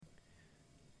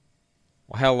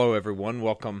Well, hello, everyone.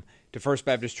 Welcome to First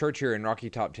Baptist Church here in Rocky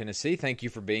Top, Tennessee. Thank you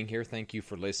for being here. Thank you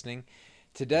for listening.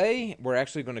 Today, we're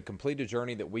actually going to complete a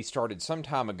journey that we started some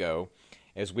time ago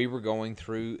as we were going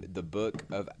through the book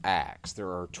of Acts. There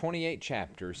are 28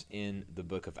 chapters in the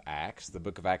book of Acts. The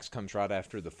book of Acts comes right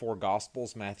after the four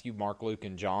Gospels, Matthew, Mark, Luke,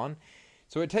 and John.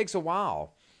 So it takes a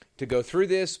while to go through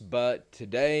this, but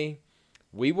today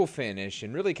we will finish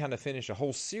and really kind of finish a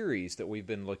whole series that we've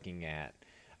been looking at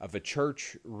of a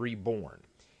church reborn.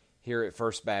 Here at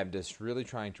First Baptist, really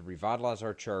trying to revitalize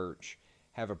our church,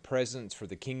 have a presence for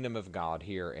the kingdom of God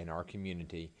here in our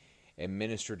community, and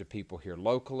minister to people here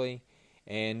locally,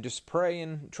 and just pray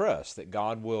and trust that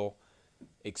God will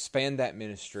expand that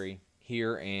ministry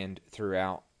here and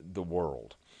throughout the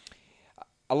world.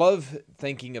 I love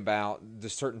thinking about the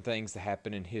certain things that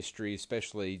happen in history,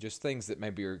 especially just things that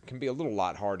maybe can be a little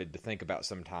lighthearted to think about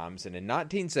sometimes. And in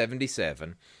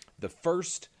 1977, the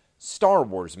first Star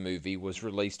Wars movie was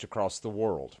released across the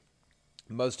world.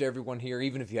 Most everyone here,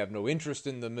 even if you have no interest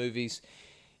in the movies,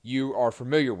 you are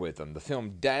familiar with them. The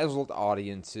film dazzled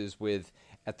audiences with,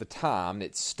 at the time,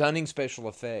 its stunning special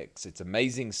effects, its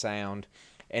amazing sound,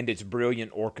 and its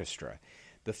brilliant orchestra.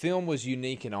 The film was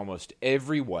unique in almost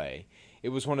every way. It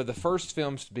was one of the first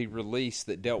films to be released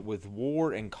that dealt with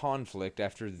war and conflict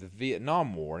after the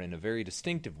Vietnam War in a very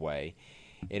distinctive way,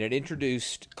 and it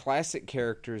introduced classic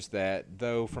characters that,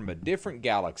 though from a different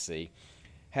galaxy,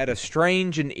 had a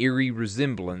strange and eerie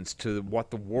resemblance to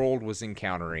what the world was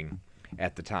encountering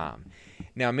at the time.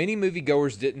 Now, many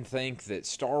moviegoers didn't think that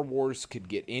Star Wars could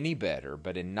get any better,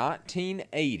 but in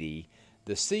 1980,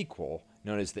 the sequel,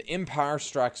 known as The Empire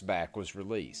Strikes Back, was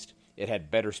released. It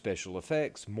had better special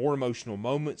effects, more emotional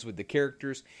moments with the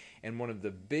characters, and one of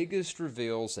the biggest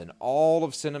reveals in all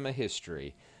of cinema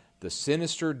history, the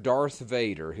sinister Darth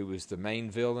Vader, who was the main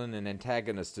villain and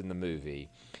antagonist in the movie,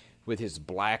 with his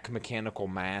black mechanical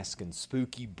mask and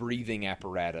spooky breathing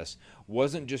apparatus,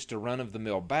 wasn't just a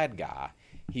run-of-the-mill bad guy.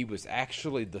 He was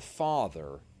actually the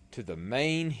father to the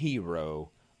main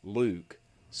hero, Luke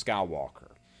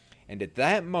Skywalker. And at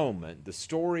that moment, the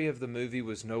story of the movie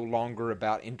was no longer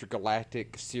about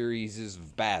intergalactic series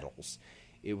of battles.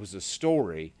 It was a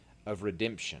story of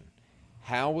redemption.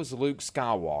 How was Luke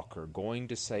Skywalker going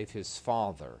to save his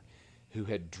father, who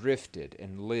had drifted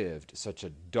and lived such a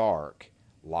dark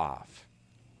life?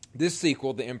 This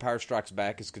sequel, The Empire Strikes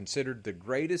Back, is considered the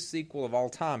greatest sequel of all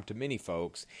time to many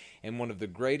folks, and one of the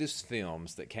greatest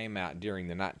films that came out during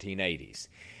the 1980s.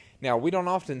 Now, we don't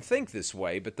often think this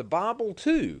way, but the Bible,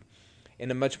 too,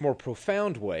 in a much more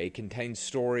profound way, contains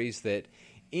stories that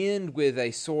end with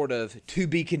a sort of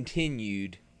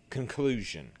to-be-continued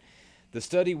conclusion. The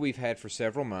study we've had for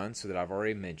several months that I've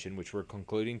already mentioned, which we're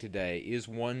concluding today, is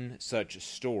one such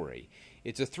story.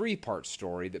 It's a three-part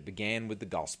story that began with the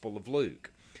Gospel of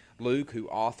Luke. Luke, who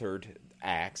authored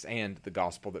Acts and the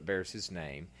Gospel that bears his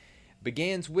name,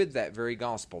 begins with that very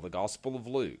Gospel, the Gospel of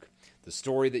Luke. The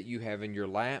story that you have in your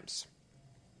laps,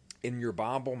 in your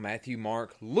Bible, Matthew,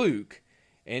 Mark, Luke,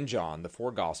 and John, the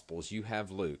four Gospels, you have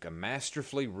Luke, a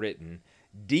masterfully written,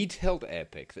 detailed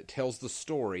epic that tells the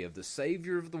story of the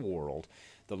Savior of the world,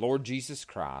 the Lord Jesus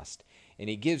Christ, and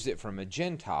he gives it from a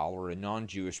Gentile or a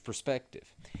non-Jewish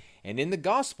perspective. And in the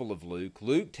Gospel of Luke,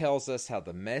 Luke tells us how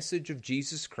the message of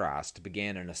Jesus Christ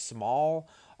began in a small,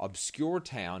 obscure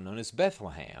town known as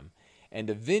Bethlehem, and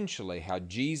eventually how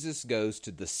Jesus goes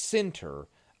to the center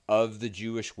of the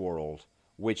Jewish world,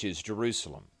 which is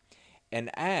Jerusalem. And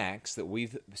Acts, that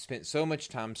we've spent so much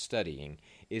time studying,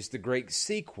 is the great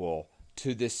sequel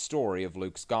to this story of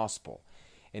Luke's Gospel.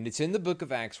 And it's in the book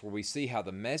of Acts where we see how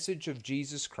the message of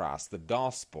Jesus Christ, the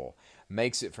Gospel,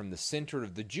 makes it from the center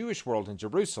of the Jewish world in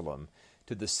Jerusalem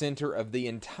to the center of the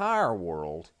entire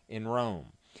world in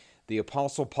Rome. The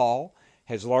Apostle Paul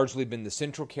has largely been the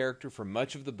central character for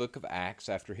much of the book of Acts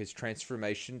after his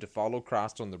transformation to follow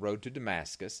Christ on the road to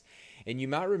Damascus. And you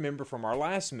might remember from our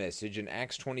last message in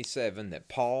Acts 27 that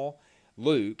Paul,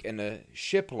 Luke, and a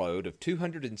shipload of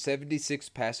 276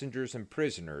 passengers and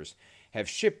prisoners have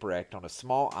shipwrecked on a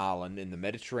small island in the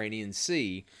Mediterranean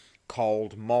Sea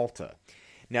called Malta.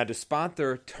 Now, despite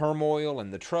their turmoil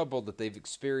and the trouble that they've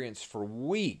experienced for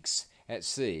weeks at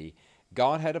sea,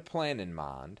 God had a plan in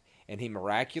mind, and he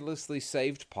miraculously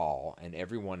saved Paul and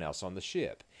everyone else on the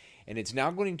ship. And it's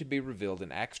now going to be revealed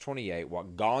in Acts 28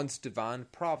 what God's divine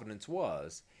providence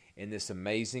was in this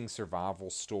amazing survival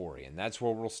story. And that's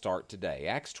where we'll start today.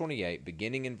 Acts 28,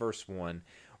 beginning in verse 1,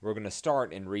 we're going to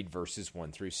start and read verses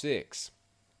 1 through 6.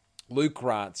 Luke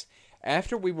writes,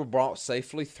 "After we were brought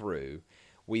safely through,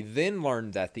 we then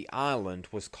learned that the island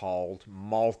was called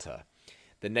Malta.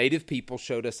 The native people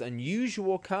showed us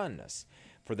unusual kindness,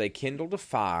 for they kindled a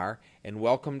fire and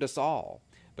welcomed us all,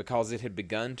 because it had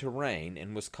begun to rain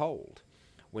and was cold.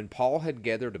 When Paul had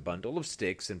gathered a bundle of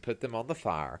sticks and put them on the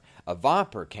fire, a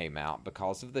viper came out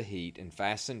because of the heat and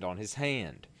fastened on his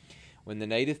hand. When the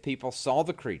native people saw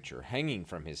the creature hanging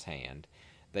from his hand,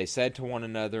 they said to one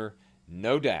another,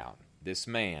 "No doubt this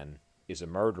man is a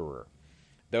murderer.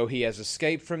 Though he has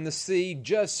escaped from the sea,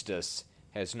 justice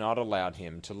has not allowed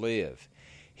him to live."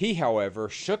 He, however,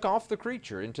 shook off the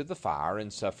creature into the fire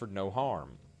and suffered no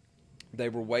harm. They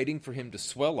were waiting for him to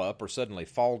swell up or suddenly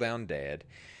fall down dead.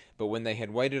 But when they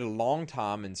had waited a long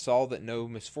time and saw that no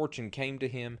misfortune came to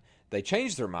him, they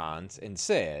changed their minds and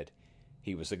said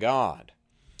he was a god.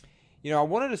 I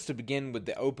wanted us to begin with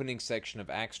the opening section of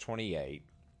Acts 28,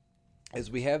 as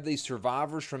we have these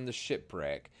survivors from the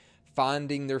shipwreck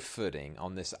finding their footing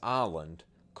on this island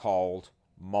called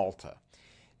Malta.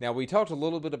 Now, we talked a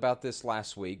little bit about this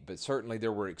last week, but certainly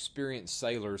there were experienced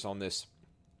sailors on this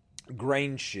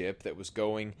grain ship that was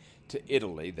going to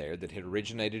Italy there, that had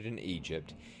originated in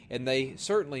Egypt, and they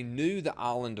certainly knew the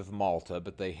island of Malta,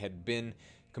 but they had been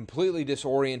completely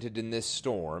disoriented in this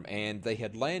storm, and they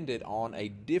had landed on a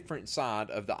different side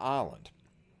of the island.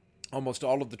 Almost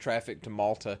all of the traffic to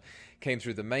Malta came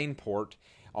through the main port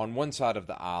on one side of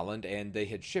the island, and they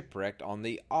had shipwrecked on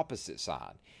the opposite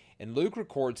side. And Luke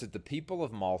records that the people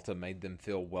of Malta made them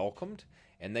feel welcomed,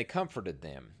 and they comforted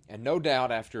them. And no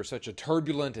doubt after such a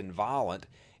turbulent and violent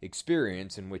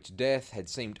experience in which death had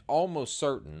seemed almost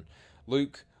certain,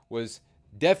 Luke was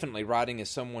definitely writing as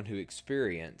someone who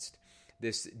experienced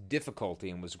this difficulty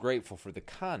and was grateful for the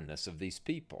kindness of these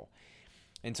people.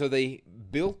 And so they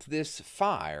built this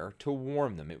fire to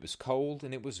warm them. It was cold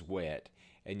and it was wet,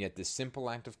 and yet this simple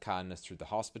act of kindness through the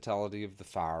hospitality of the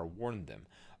fire warmed them.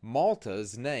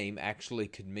 Malta's name actually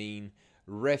could mean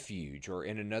refuge, or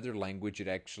in another language it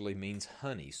actually means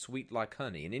honey, sweet like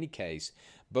honey. In any case,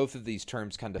 both of these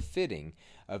terms kind of fitting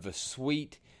of a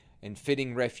sweet and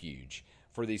fitting refuge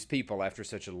for these people after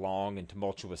such a long and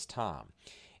tumultuous time.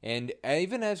 And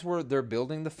even as they're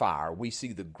building the fire, we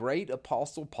see the great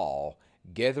Apostle Paul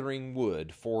gathering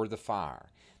wood for the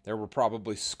fire. There were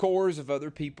probably scores of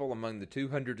other people among the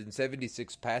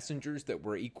 276 passengers that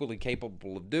were equally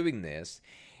capable of doing this,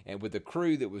 and with a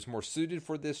crew that was more suited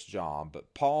for this job.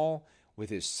 But Paul, with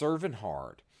his servant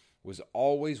heart, was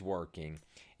always working,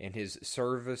 and his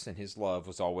service and his love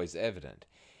was always evident.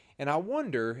 And I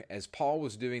wonder, as Paul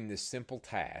was doing this simple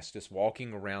task, just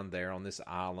walking around there on this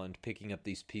island, picking up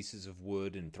these pieces of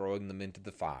wood and throwing them into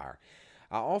the fire,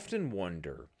 I often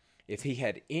wonder if he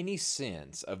had any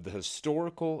sense of the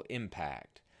historical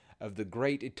impact, of the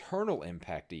great eternal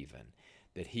impact even,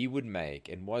 that he would make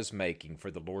and was making for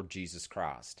the Lord Jesus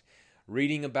Christ.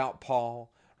 Reading about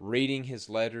Paul, reading his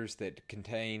letters that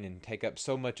contain and take up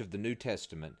so much of the New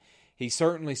Testament, he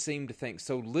certainly seemed to think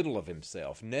so little of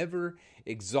himself, never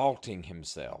exalting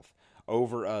himself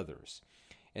over others.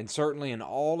 And certainly in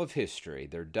all of history,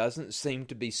 there doesn't seem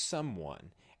to be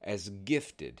someone as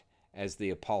gifted as the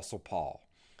Apostle Paul.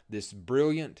 This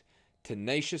brilliant,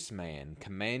 tenacious man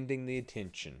commanding the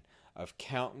attention of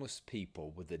countless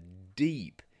people with a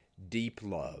deep, deep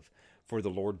love for the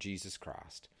Lord Jesus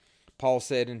Christ. Paul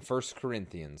said in 1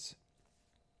 Corinthians,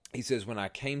 he says, "When I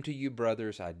came to you,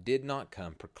 brothers, I did not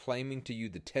come proclaiming to you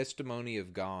the testimony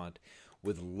of God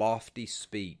with lofty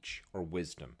speech or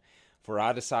wisdom, for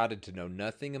I decided to know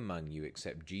nothing among you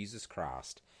except Jesus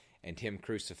Christ and him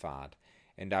crucified,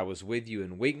 and I was with you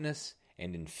in weakness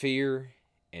and in fear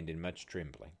and in much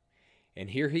trembling."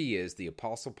 And here he is, the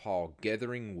Apostle Paul,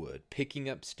 gathering wood, picking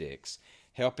up sticks,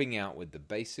 helping out with the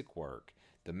basic work.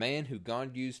 The man who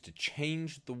God used to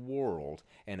change the world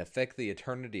and affect the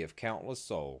eternity of countless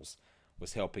souls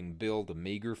was helping build a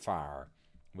meager fire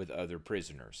with other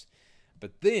prisoners.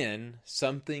 But then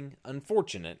something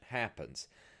unfortunate happens.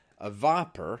 A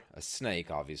viper, a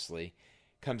snake obviously,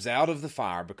 comes out of the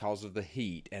fire because of the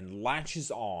heat and latches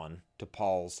on to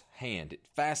Paul's hand. It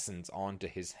fastens onto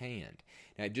his hand.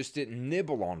 Now, it just didn't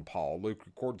nibble on Paul. Luke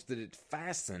records that it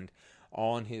fastened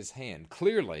on his hand.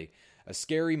 Clearly, a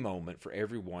scary moment for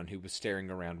everyone who was staring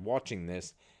around watching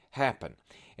this happen.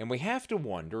 And we have to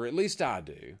wonder, at least I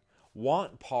do,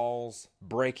 what Paul's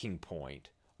breaking point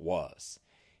was.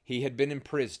 He had been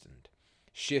imprisoned,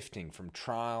 shifting from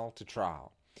trial to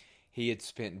trial. He had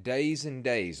spent days and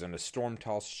days on a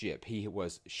storm-tossed ship. He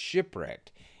was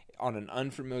shipwrecked on an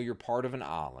unfamiliar part of an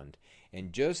island,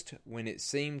 and just when it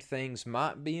seemed things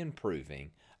might be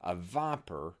improving, a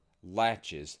viper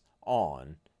latches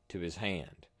on to his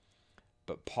hand.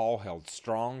 But Paul held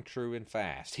strong, true, and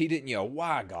fast. He didn't yell,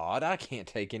 "Why, God, I can't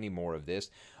take any more of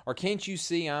this," or "Can't you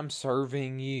see I'm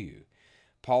serving you?"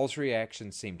 Paul's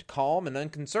reaction seemed calm and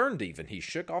unconcerned even. He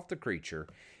shook off the creature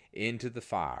into the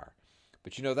fire.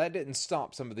 But that didn't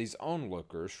stop some of these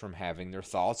onlookers from having their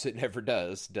thoughts. It never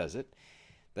does it?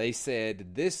 They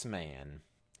said, "This man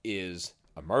is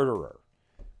a murderer.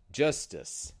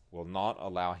 Justice will not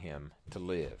allow him to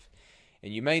live."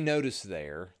 And you may notice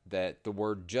there that the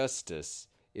word justice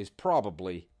is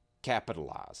probably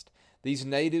capitalized. These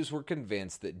natives were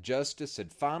convinced that justice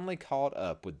had finally caught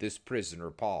up with this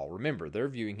prisoner, Paul. Remember, they're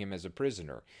viewing him as a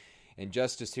prisoner. And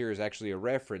justice here is actually a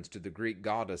reference to the Greek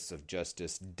goddess of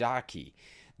justice, Dike.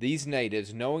 These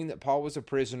natives, knowing that Paul was a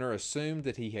prisoner, assumed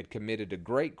that he had committed a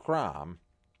great crime,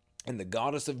 and the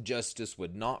goddess of justice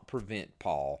would not permit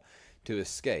Paul to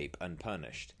escape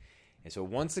unpunished. And so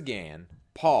once again,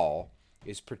 Paul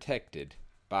is protected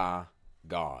by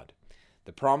God.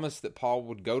 The promise that Paul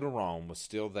would go to Rome was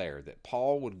still there, that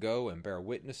Paul would go and bear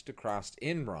witness to Christ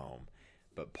in Rome.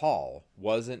 But Paul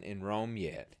wasn't in Rome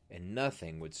yet, and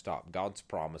nothing would stop God's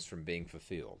promise from being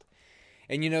fulfilled.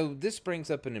 And this brings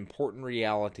up an important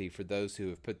reality for those who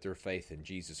have put their faith in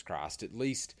Jesus Christ. At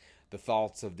least the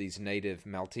thoughts of these native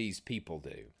Maltese people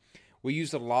do. We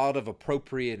use a lot of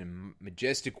appropriate and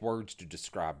majestic words to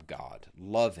describe God.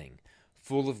 Loving,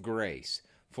 full of grace,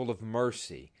 full of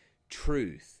mercy,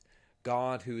 truth.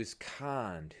 God who is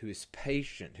kind, who is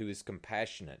patient, who is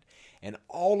compassionate. And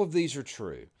all of these are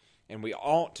true. And we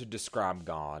ought to describe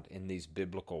God in these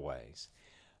biblical ways.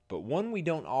 But one we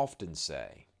don't often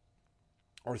say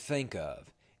or think of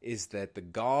is that the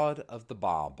God of the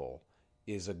Bible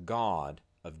is a God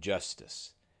of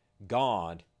justice.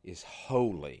 God is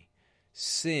holy.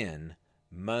 Sin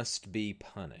must be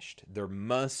punished. There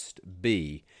must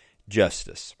be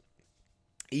justice.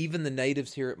 Even the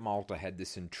natives here at Malta had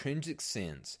this intrinsic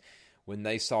sense when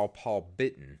they saw Paul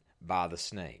bitten by the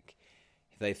snake.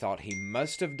 They thought he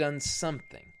must have done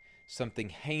something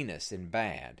heinous and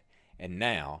bad, and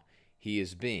now he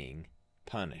is being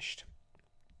punished.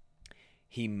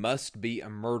 He must be a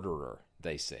murderer,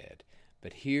 they said.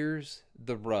 But here's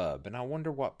the rub, and I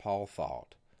wonder what Paul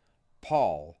thought.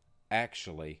 Paul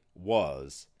actually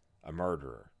was a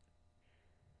murderer.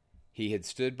 He had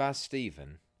stood by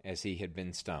Stephen as he had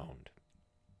been stoned.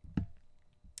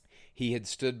 He had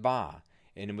stood by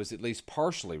and was at least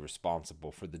partially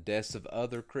responsible for the deaths of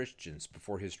other Christians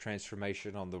before his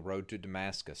transformation on the road to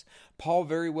Damascus. Paul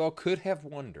very well could have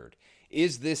wondered,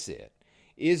 is this it?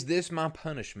 Is this my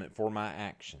punishment for my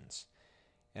actions?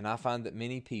 And I find that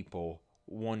many people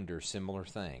wonder similar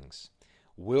things.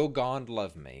 Will God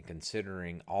love me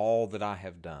considering all that I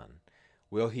have done?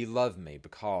 Will He love me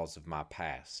because of my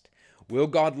past? Will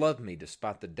God love me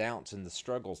despite the doubts and the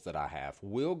struggles that I have?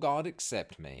 Will God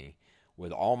accept me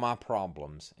with all my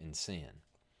problems and sin?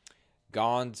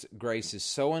 God's grace is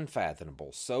so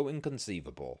unfathomable, so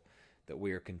inconceivable, that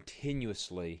we are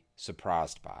continuously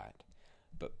surprised by it.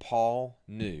 But Paul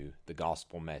knew the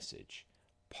gospel message.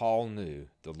 Paul knew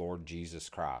the Lord Jesus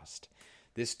Christ.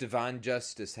 This divine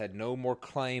justice had no more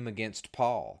claim against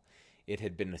Paul. It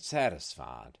had been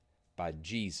satisfied by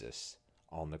Jesus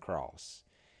on the cross.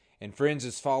 And friends,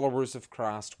 as followers of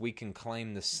Christ, we can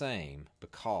claim the same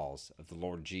because of the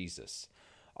Lord Jesus.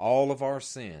 All of our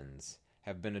sins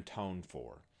have been atoned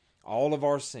for. All of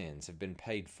our sins have been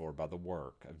paid for by the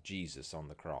work of Jesus on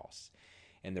the cross.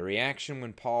 And the reaction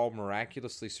when Paul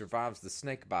miraculously survives the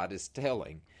snake bite is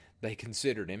telling. They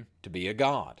considered him to be a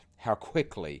god. How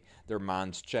quickly their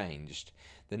minds changed.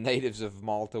 The natives of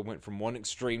Malta went from one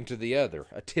extreme to the other,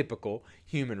 a typical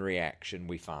human reaction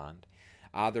we find.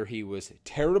 Either he was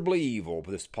terribly evil,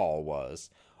 this Paul was,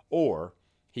 or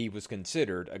he was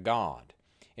considered a god.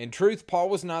 In truth, Paul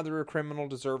was neither a criminal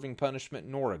deserving punishment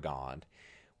nor a god,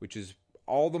 which is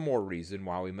all the more reason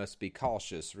why we must be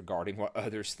cautious regarding what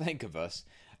others think of us,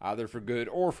 either for good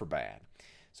or for bad.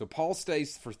 So Paul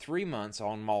stays for 3 months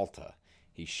on Malta.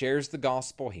 He shares the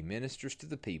gospel, he ministers to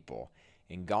the people,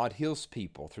 and God heals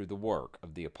people through the work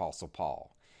of the Apostle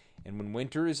Paul. And when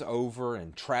winter is over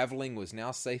and traveling was now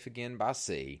safe again by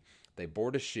sea, they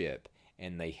board a ship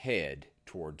and they head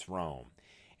towards Rome.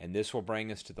 And this will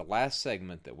bring us to the last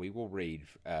segment that we will read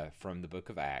from the book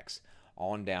of Acts,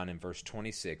 on down in verse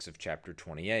 26 of chapter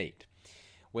 28.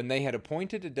 When they had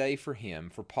appointed a day for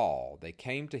Paul, they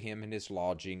came to him in his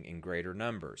lodging in greater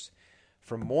numbers.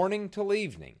 From morning till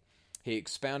evening he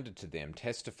expounded to them,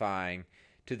 testifying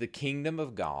to the kingdom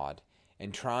of God,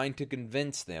 and trying to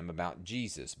convince them about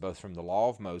Jesus, both from the law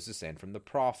of Moses and from the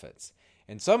prophets.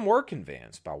 And some were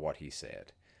convinced by what he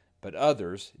said, but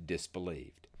others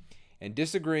disbelieved. And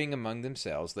disagreeing among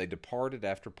themselves, they departed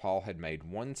after Paul had made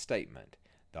one statement: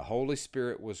 the Holy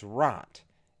Spirit was right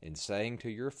in saying to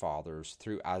your fathers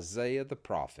through Isaiah the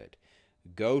prophet,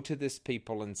 Go to this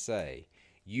people and say,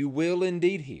 you will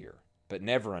indeed hear, but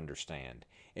never understand,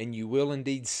 and you will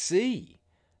indeed see,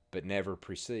 but never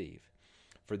perceive.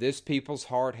 For this people's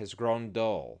heart has grown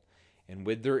dull, and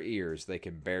with their ears they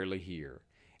can barely hear,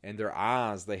 and their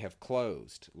eyes they have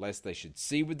closed, lest they should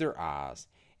see with their eyes,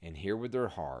 and hear with their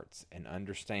hearts, and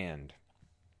understand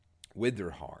with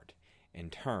their heart,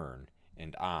 and turn,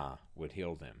 and I would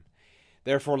heal them.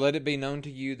 Therefore let it be known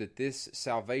to you that this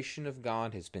salvation of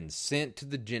God has been sent to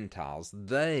the Gentiles.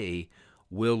 They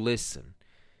will listen.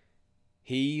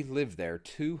 He lived there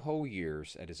 2 whole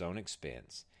years at his own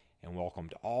expense, and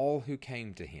welcomed all who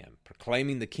came to him,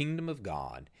 proclaiming the kingdom of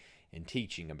God, and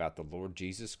teaching about the Lord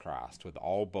Jesus Christ with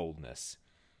all boldness,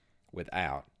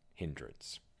 without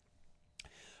hindrance.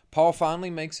 Paul finally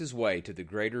makes his way to the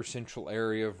greater central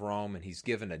area of Rome, and he's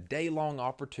given a day-long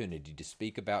opportunity to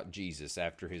speak about Jesus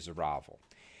after his arrival.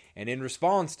 And in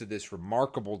response to this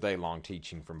remarkable day-long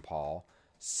teaching from Paul,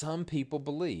 some people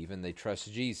believe and they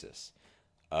trust Jesus.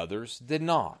 Others did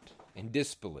not and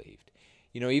disbelieved.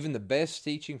 Even the best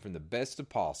teaching from the best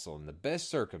apostle in the best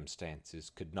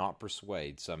circumstances could not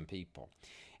persuade some people.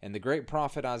 And the great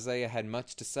prophet Isaiah had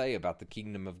much to say about the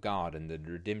kingdom of God and the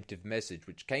redemptive message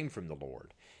which came from the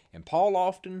Lord. And Paul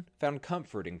often found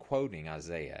comfort in quoting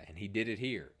Isaiah, and he did it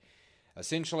here.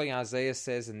 Essentially, Isaiah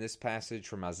says in this passage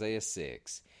from Isaiah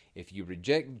 6, if you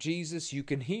reject Jesus, you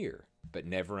can hear, but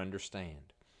never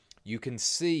understand. You can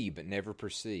see, but never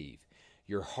perceive.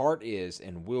 Your heart is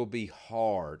and will be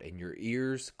hard, and your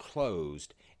ears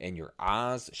closed, and your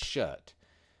eyes shut,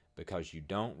 because you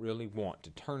don't really want to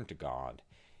turn to God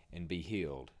and be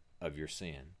healed of your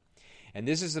sin. And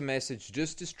this is a message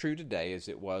just as true today as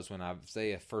it was when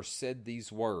Isaiah first said these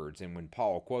words and when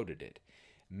Paul quoted it.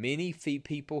 Many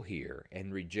people hear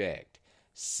and reject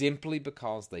simply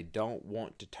because they don't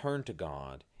want to turn to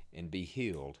God and be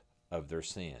healed of their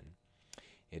sin.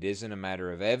 It isn't a matter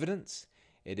of evidence.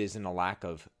 It isn't a lack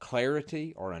of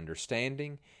clarity or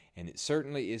understanding, and it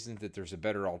certainly isn't that there's a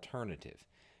better alternative.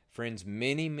 Friends,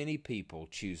 many people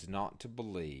choose not to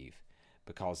believe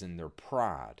because in their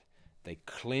pride they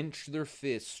clench their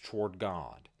fists toward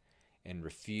God and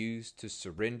refuse to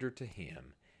surrender to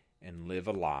Him and live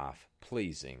a life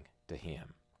pleasing to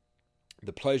Him.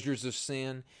 The pleasures of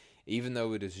sin, even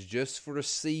though it is just for a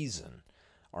season,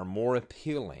 are more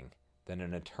appealing than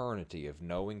an eternity of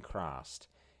knowing Christ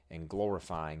and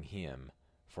glorifying Him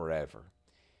forever.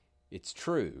 It's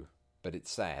true, but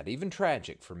it's sad, even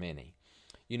tragic for many.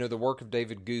 The work of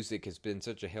David Guzik has been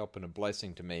such a help and a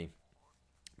blessing to me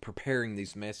preparing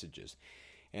these messages.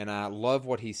 And I love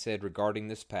what he said regarding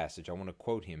this passage. I want to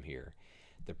quote him here.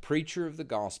 The preacher of the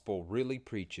gospel really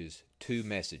preaches 2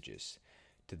 messages.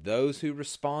 To those who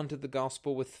respond to the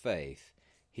gospel with faith,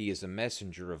 he is a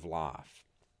messenger of life.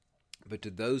 But to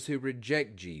those who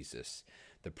reject Jesus,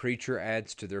 the preacher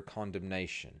adds to their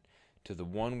condemnation. To the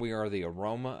one we are the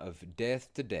aroma of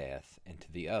death to death, and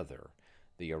to the other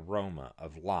the aroma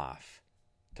of life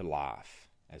to life,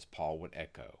 as Paul would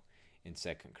echo in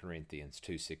 2 Corinthians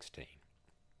 2:16.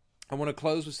 I want to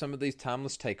close with some of these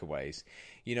timeless takeaways.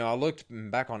 I looked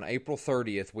back on April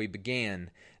 30th, we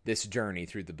began this journey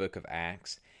through the book of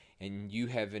Acts, and you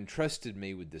have entrusted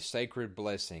me with the sacred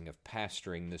blessing of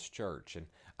pastoring this church, and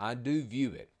I do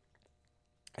view it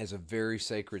as a very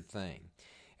sacred thing.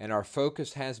 And our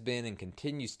focus has been and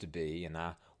continues to be, and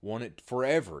I want it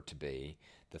forever to be,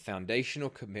 the foundational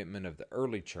commitment of the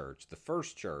early church, the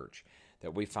first church,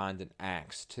 that we find in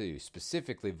Acts 2,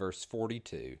 specifically verse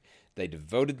 42. They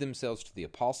devoted themselves to the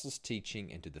apostles'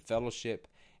 teaching and to the fellowship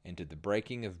and to the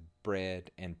breaking of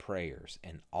bread and prayers.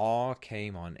 And awe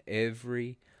came on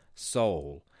every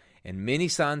soul, and many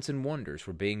signs and wonders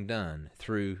were being done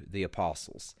through the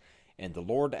apostles. And the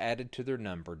Lord added to their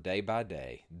number day by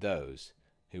day those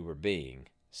who were being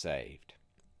saved.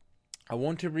 I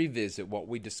want to revisit what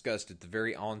we discussed at the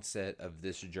very onset of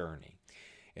this journey.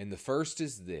 And the first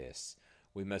is this: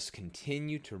 we must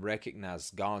continue to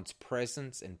recognize God's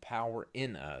presence and power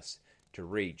in us to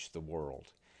reach the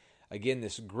world. Again,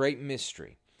 this great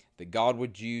mystery that God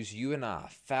would use you and I,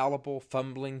 fallible,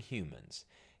 fumbling humans,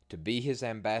 to be His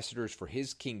ambassadors for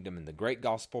His kingdom and the great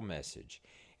gospel message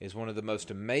is one of the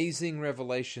most amazing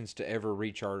revelations to ever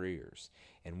reach our ears.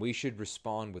 And we should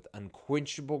respond with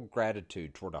unquenchable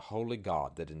gratitude toward a holy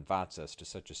God that invites us to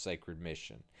such a sacred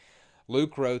mission.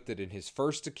 Luke wrote that in his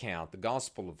first account, the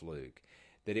Gospel of Luke,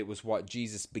 that it was what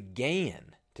Jesus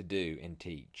began to do and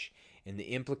teach. And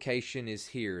the implication is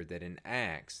here that in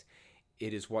Acts,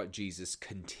 it is what Jesus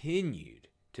continued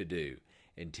to do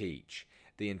and teach.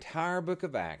 The entire book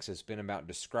of Acts has been about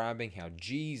describing how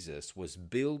Jesus was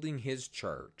building His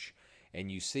church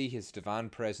and you see his divine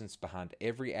presence behind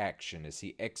every action as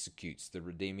he executes the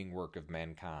redeeming work of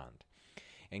mankind.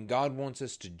 And God wants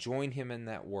us to join him in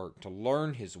that work, to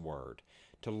learn his word,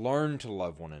 to learn to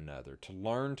love one another, to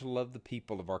learn to love the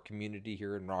people of our community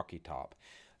here in Rocky Top,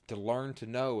 to learn to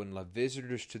know and love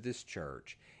visitors to this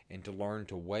church, and to learn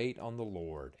to wait on the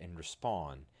Lord and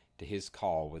respond to his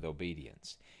call with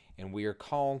obedience. And we are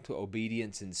called to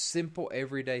obedience in simple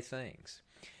everyday things.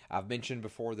 I've mentioned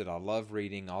before that I love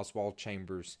reading Oswald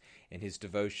Chambers and his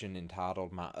devotion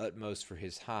entitled My Utmost for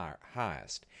His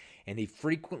Highest. And he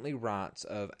frequently writes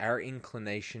of our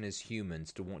inclination as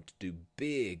humans to want to do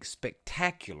big,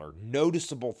 spectacular,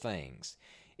 noticeable things,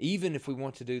 even if we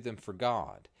want to do them for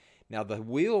God. Now, the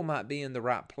will might be in the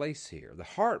right place here. The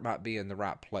heart might be in the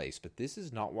right place, but this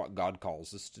is not what God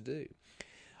calls us to do.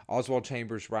 Oswald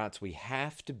Chambers writes, we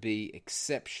have to be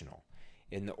exceptional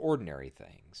in the ordinary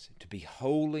things, to be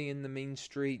holy in the mean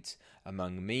streets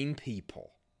among mean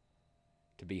people,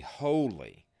 to be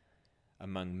holy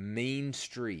among mean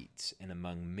streets and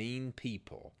among mean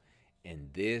people, and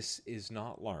this is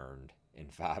not learned in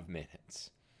 5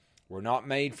 minutes. We're not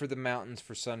made for the mountains,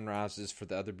 for sunrises, for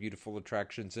the other beautiful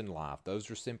attractions in life.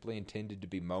 Those are simply intended to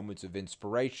be moments of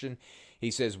inspiration.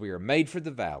 He says we are made for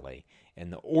the valley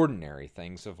and the ordinary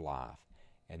things of life,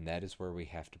 and that is where we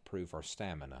have to prove our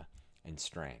stamina and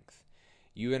strength.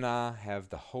 You and I have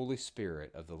the Holy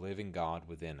Spirit of the living God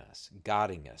within us,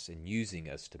 guiding us and using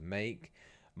us to make,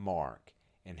 mark,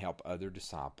 and help other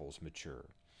disciples mature.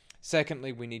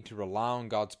 Secondly, we need to rely on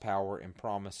God's power and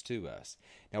promise to us.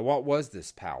 Now, what was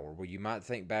this power? Well, you might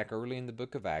think back early in the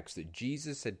book of Acts that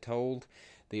Jesus had told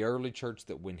the early church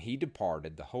that when he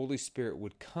departed, the Holy Spirit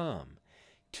would come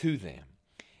to them.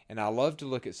 And I love to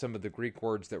look at some of the Greek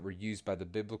words that were used by the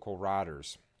biblical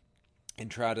writers and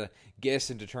try to guess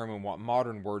and determine what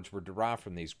modern words were derived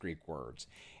from these Greek words.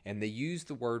 And they use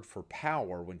the word for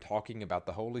power when talking about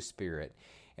the Holy Spirit,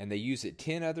 and they use it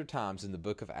 10 other times in the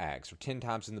book of Acts, or 10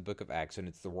 times in the book of Acts, and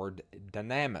it's the word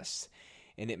dynamis,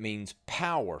 and it means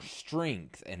power,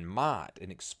 strength, and might,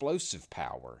 and explosive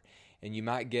power. And you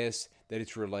might guess that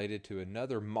it's related to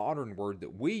another modern word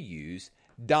that we use,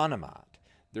 dynamite.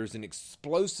 There's an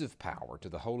explosive power to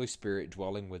the Holy Spirit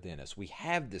dwelling within us. We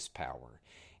have this power.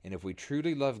 And if we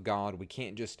truly love God, we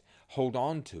can't just hold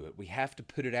on to it. We have to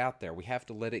put it out there. We have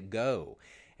to let it go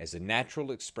as a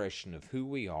natural expression of who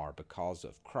we are because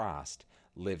of Christ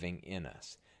living in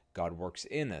us. God works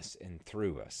in us and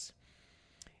through us.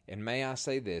 And may I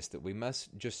say this, that we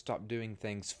must just stop doing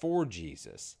things for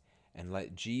Jesus and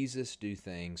let Jesus do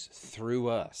things through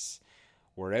us.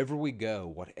 Wherever we go,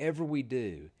 whatever we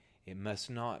do, it must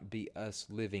not be us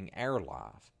living our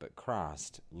life, but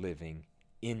Christ living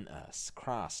in us.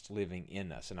 Christ living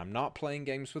in us. And I'm not playing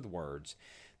games with words.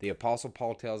 The Apostle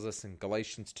Paul tells us in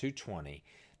Galatians 2:20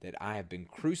 that I have been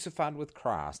crucified with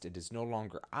Christ. It is no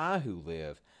longer I who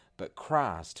live, but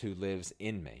Christ who lives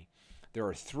in me. There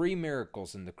are 3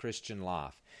 miracles in the Christian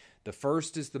life. The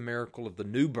first is the miracle of the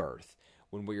new birth,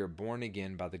 when we are born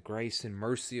again by the grace and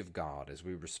mercy of God as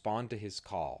we respond to his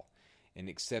call and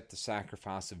accept the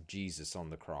sacrifice of Jesus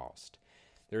on the cross.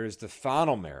 There is the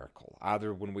final miracle,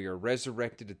 either when we are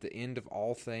resurrected at the end of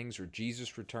all things or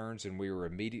Jesus returns and we are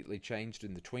immediately changed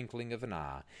in the twinkling of an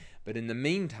eye. But in the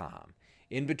meantime,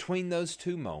 in between those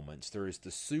 2 moments, there is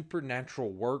the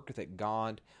supernatural work that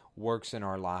God works in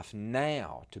our life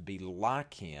now to be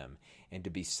like him and to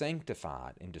be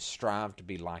sanctified and to strive to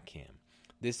be like him.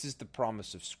 This is the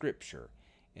promise of Scripture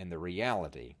and the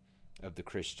reality of the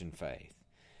Christian faith.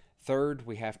 Third,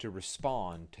 we have to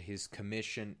respond to his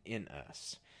commission in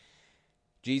us.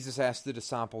 Jesus asked the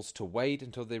disciples to wait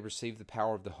until they received the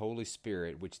power of the Holy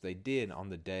Spirit, which they did on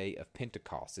the day of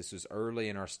Pentecost. This was early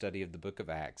in our study of the book of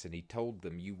Acts, and he told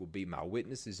them, "You will be my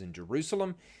witnesses in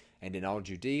Jerusalem and in all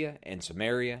Judea and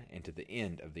Samaria and to the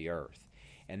end of the earth."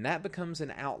 And that becomes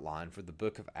an outline for the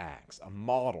book of Acts, a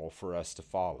model for us to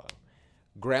follow.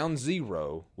 Ground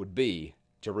zero would be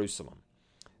Jerusalem.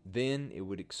 Then it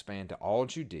would expand to all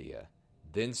Judea,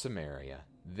 then Samaria,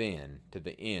 then to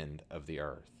the end of the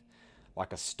earth.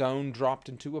 Like a stone dropped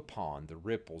into a pond, the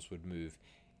ripples would move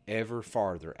ever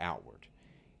farther outward.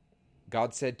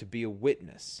 God said to be a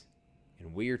witness,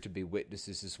 and we are to be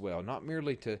witnesses as well, not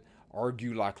merely to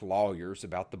argue like lawyers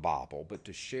about the Bible, but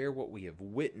to share what we have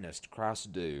witnessed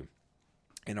Christ do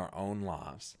in our own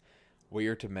lives. We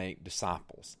are to make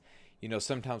disciples. You know,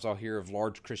 sometimes I'll hear of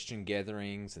large Christian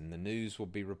gatherings and the news will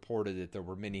be reported that there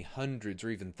were many hundreds or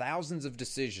even thousands of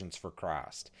decisions for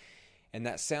Christ. And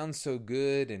that sounds so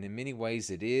good, and in many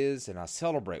ways it is, and I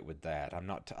celebrate with that. I'm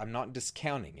not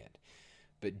discounting it.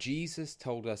 But Jesus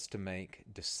told us to make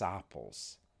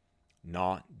disciples,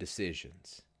 not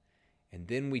decisions. And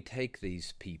then we take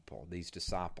these people, these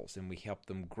disciples, and we help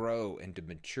them grow and to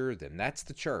mature them. That's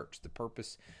the church, the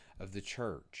purpose of the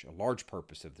church, a large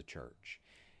purpose of the church.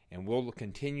 And we'll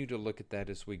continue to look at that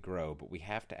as we grow, but we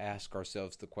have to ask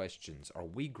ourselves the questions: are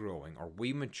we growing? Are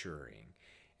we maturing?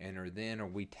 And are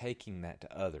we taking that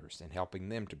to others and helping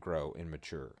them to grow and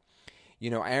mature? You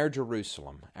know, our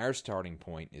Jerusalem, our starting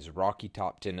point is Rocky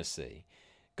Top, Tennessee.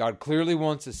 God clearly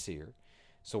wants us here.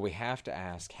 So we have to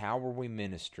ask, how are we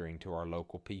ministering to our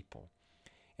local people?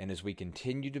 And as we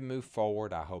continue to move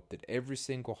forward, I hope that every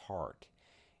single heart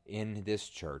in this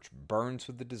church burns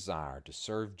with the desire to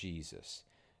serve Jesus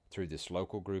through this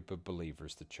local group of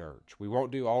believers, the church. We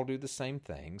won't all do the same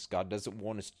things. God doesn't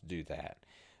want us to do that.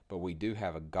 But we do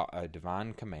have a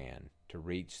divine command to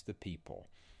reach the people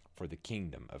for the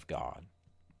kingdom of God.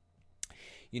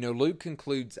 You know, Luke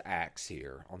concludes Acts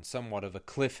here on somewhat of a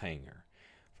cliffhanger.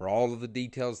 For all of the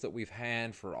details that we've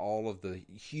had, for all of the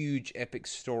huge epic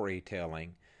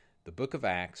storytelling, the book of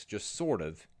Acts just sort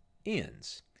of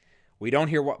ends. We don't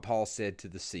hear what Paul said to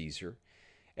the Caesar.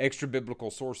 Extra biblical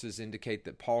sources indicate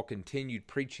that Paul continued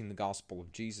preaching the gospel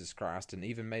of Jesus Christ and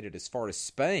even made it as far as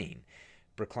Spain,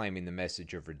 proclaiming the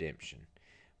message of redemption.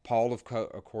 Paul, of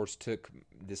course, took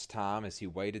this time as he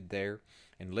waited there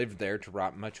and lived there to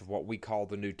write much of what we call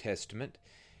the New Testament,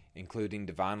 including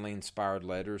divinely inspired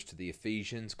letters to the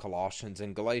Ephesians, Colossians,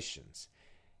 and Galatians.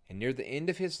 And near the end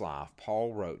of his life,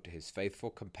 Paul wrote to his faithful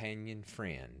companion,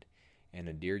 friend, and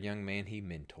a dear young man he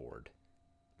mentored,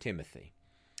 Timothy.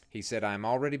 He said, "I am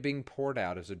already being poured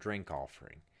out as a drink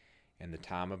offering, and the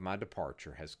time of my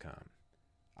departure has come.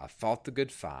 I've fought the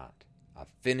good fight. I've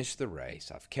finished the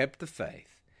race. I've kept the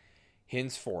faith.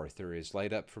 Henceforth there is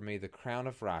laid up for me the crown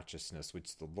of righteousness,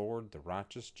 which the Lord, the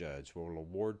righteous judge, will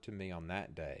award to me on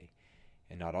that day,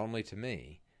 and not only to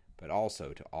me, but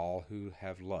also to all who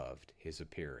have loved his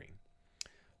appearing."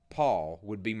 Paul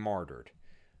would be martyred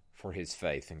for his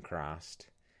faith in Christ,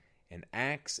 and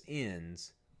Acts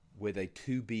ends with a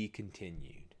to be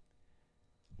continued.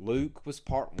 Luke was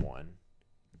part 1,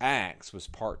 Acts was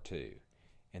part 2,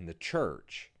 and the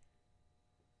church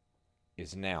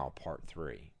is now part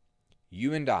 3.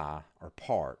 You and I are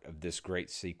part of this great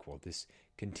sequel, this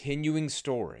continuing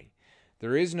story.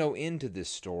 There is no end to this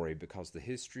story because the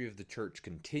history of the church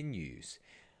continues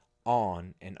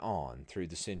on and on through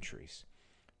the centuries.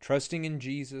 Trusting in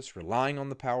Jesus, relying on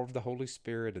the power of the Holy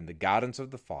Spirit and the guidance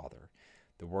of the Father,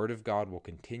 the Word of God will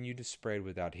continue to spread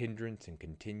without hindrance and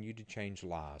continue to change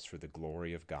lives for the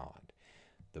glory of God.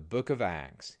 The book of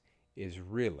Acts is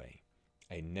really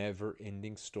a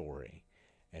never-ending story,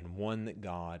 and one that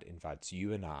God invites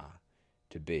you and I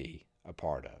to be a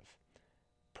part of.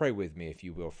 Pray with me, if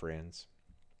you will, friends.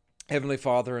 Heavenly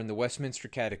Father, in the Westminster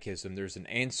Catechism, there's an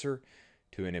answer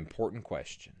to an important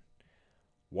question.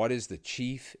 What is the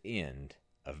chief end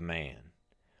of man?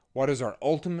 What is our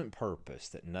ultimate purpose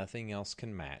that nothing else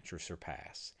can match or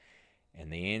surpass?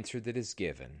 And the answer that is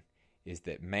given is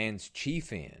that man's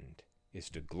chief end is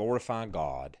to glorify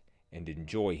God and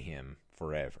enjoy Him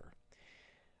forever.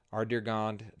 Our dear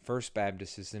God, First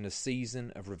Baptist is in a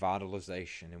season of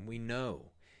revitalization, and we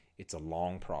know it's a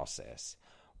long process,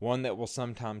 one that will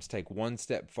sometimes take one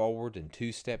step forward and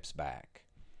 2 steps back.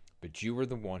 But you are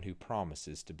the one who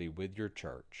promises to be with your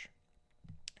church,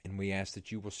 and we ask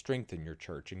that you will strengthen your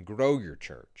church and grow your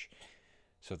church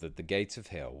so that the gates of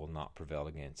hell will not prevail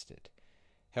against it.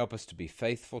 Help us to be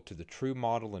faithful to the true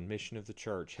model and mission of the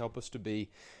church. Help us to be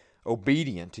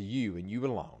obedient to you and you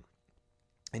alone.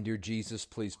 And dear Jesus,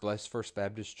 please bless First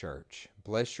Baptist Church.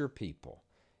 Bless your people,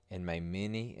 and may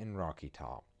many in Rocky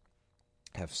Top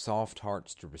have soft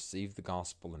hearts to receive the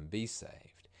gospel and be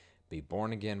saved, be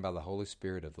born again by the Holy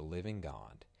Spirit of the living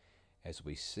God, as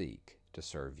we seek to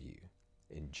serve you.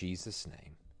 In Jesus'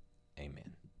 name,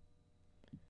 amen.